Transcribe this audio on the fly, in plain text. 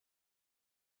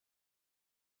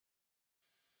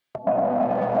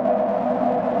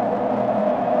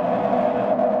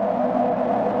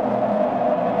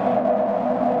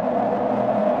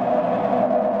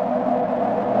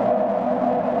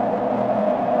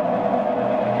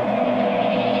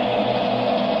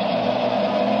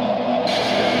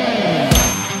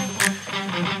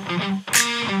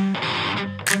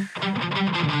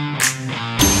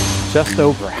Just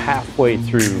over halfway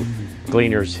through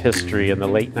Gleaner's history in the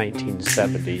late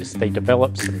 1970s, they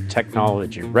developed some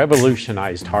technology,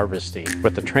 revolutionized harvesting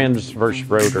with the transverse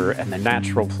rotor and the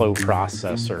natural flow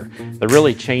processor that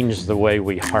really changed the way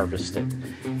we harvested.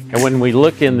 And when we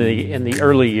look in the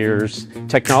early years,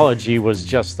 technology was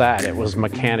just that. It was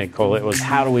mechanical. It was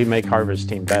how do we make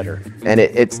harvesting better? And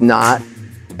it's not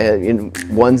in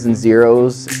ones and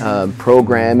zeros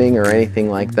programming or anything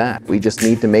like that. We just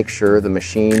need to make sure the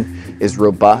machine is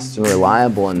robust and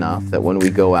reliable enough that when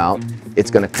we go out, it's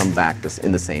going to come back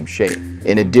in the same shape.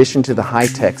 In addition to the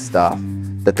high-tech stuff,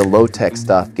 that the low-tech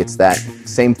stuff gets that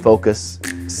same focus,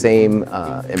 same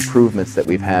improvements that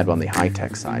we've had on the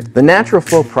high-tech side. The natural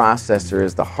flow processor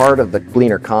is the heart of the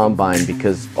Gleaner combine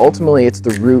because ultimately it's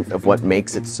the root of what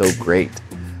makes it so great.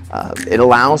 It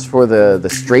allows for the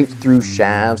straight-through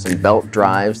shafts and belt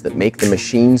drives that make the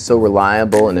machine so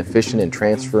reliable and efficient in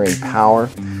transferring power.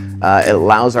 It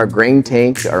allows our grain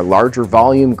tank, our larger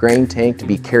volume grain tank, to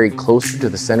be carried closer to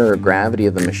the center of gravity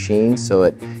of the machine, so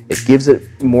it gives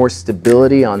it more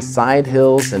stability on side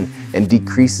hills and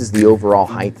decreases the overall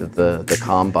height of the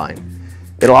combine.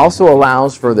 It also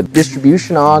allows for the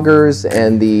distribution augers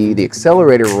and the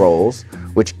accelerator rolls,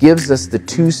 which gives us the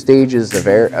 2 stages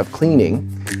of cleaning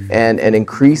and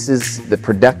increases the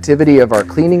productivity of our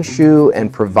cleaning shoe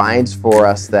and provides for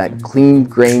us that clean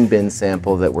grain bin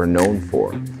sample that we're known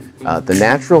for. The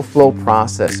natural flow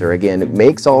processor, again, it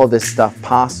makes all of this stuff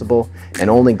possible, and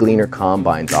only Gleaner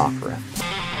combines offer it.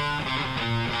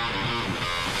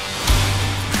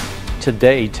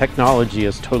 Today, technology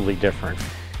is totally different.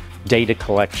 Data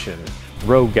collection,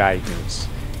 row guidance.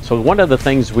 So one of the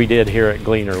things we did here at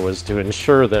Gleaner was to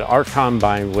ensure that our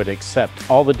combine would accept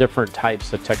all the different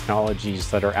types of technologies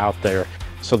that are out there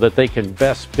so that they can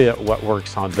best fit what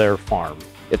works on their farm.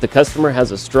 If the customer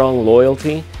has a strong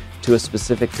loyalty to a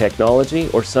specific technology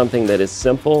or something that is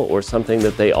simple or something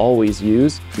that they always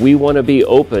use, we want to be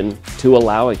open to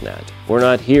allowing that. We're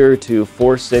not here to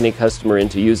force any customer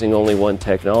into using only one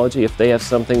technology. If they have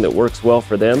something that works well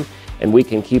for them and we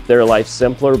can keep their life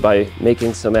simpler by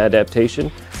making some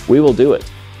adaptation, we will do it.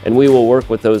 And we will work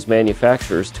with those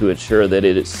manufacturers to ensure that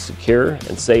it is secure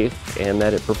and safe and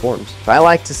that it performs. I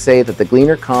like to say that the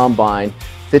Gleaner combine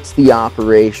fits the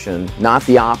operation, not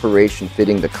the operation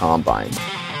fitting the combine.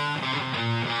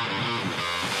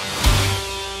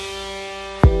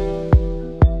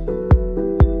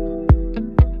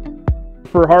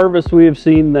 For harvest, we have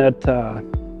seen that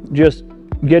just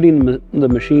getting the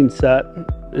machine set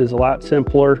is a lot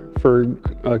simpler for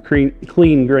a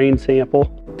clean grain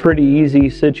sample. Pretty easy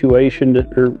situation,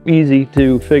 or easy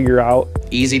to figure out.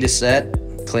 Easy to set,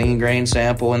 clean grain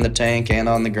sample in the tank and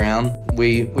on the ground.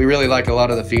 We really like a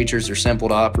lot of the features. They're simple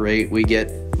to operate. We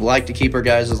like to keep our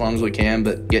guys as long as we can,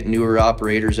 but get newer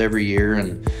operators every year,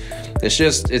 and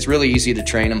it's really easy to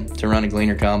train them to run a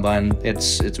Gleaner combine.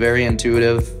 It's very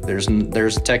intuitive.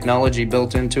 There's technology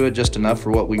built into it, just enough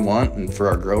for what we want and for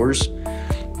our growers,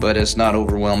 but it's not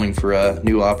overwhelming for a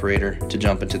new operator to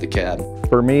jump into the cab.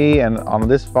 For me and on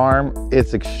this farm,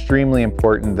 it's extremely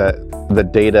important that the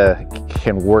data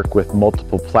can work with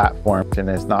multiple platforms and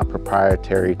is not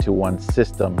proprietary to one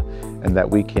system, and that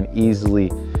we can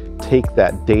easily take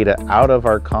that data out of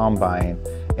our combine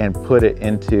and put it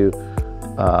into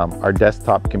our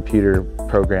desktop computer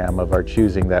program of our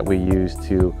choosing that we use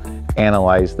to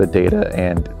analyze the data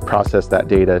and process that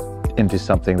data into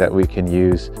something that we can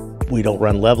use. We don't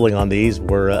run leveling on these,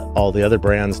 where all the other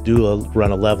brands do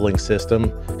run a leveling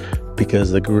system, because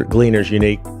the Gleaner's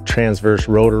unique transverse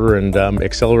rotor and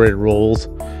accelerated rolls,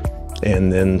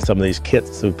 and then some of these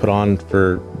kits that we put on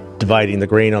for dividing the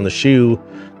grain on the shoe,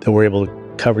 that we're able to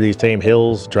cover these same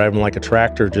hills, drive them like a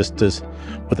tractor, just as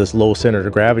with this low center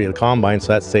of gravity of the combine.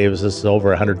 So that saves us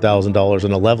over $100,000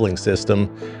 in a leveling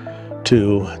system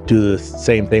to do the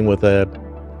same thing with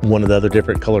one of the other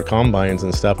different color combines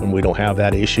and stuff, and we don't have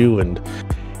that issue, and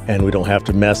we don't have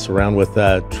to mess around with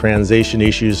transition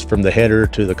issues from the header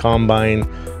to the combine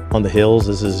on the hills.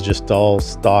 This is just all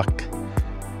stock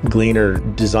Gleaner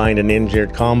designed and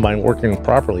engineered combine working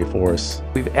properly for us.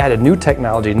 We've added new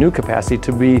technology, new capacity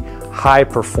to be high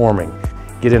performing,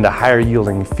 get into higher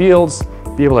yielding fields,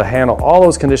 be able to handle all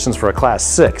those conditions for a class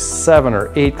 6, 7,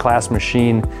 or 8 class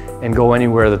machine, and go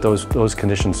anywhere that those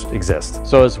conditions exist.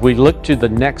 So as we look to the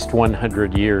next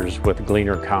 100 years with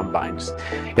Gleaner combines,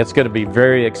 it's going to be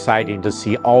very exciting to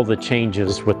see all the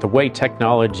changes with the way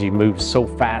technology moves so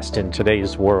fast in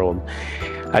today's world.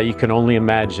 You can only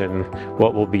imagine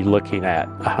what we'll be looking at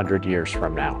 100 years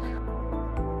from now.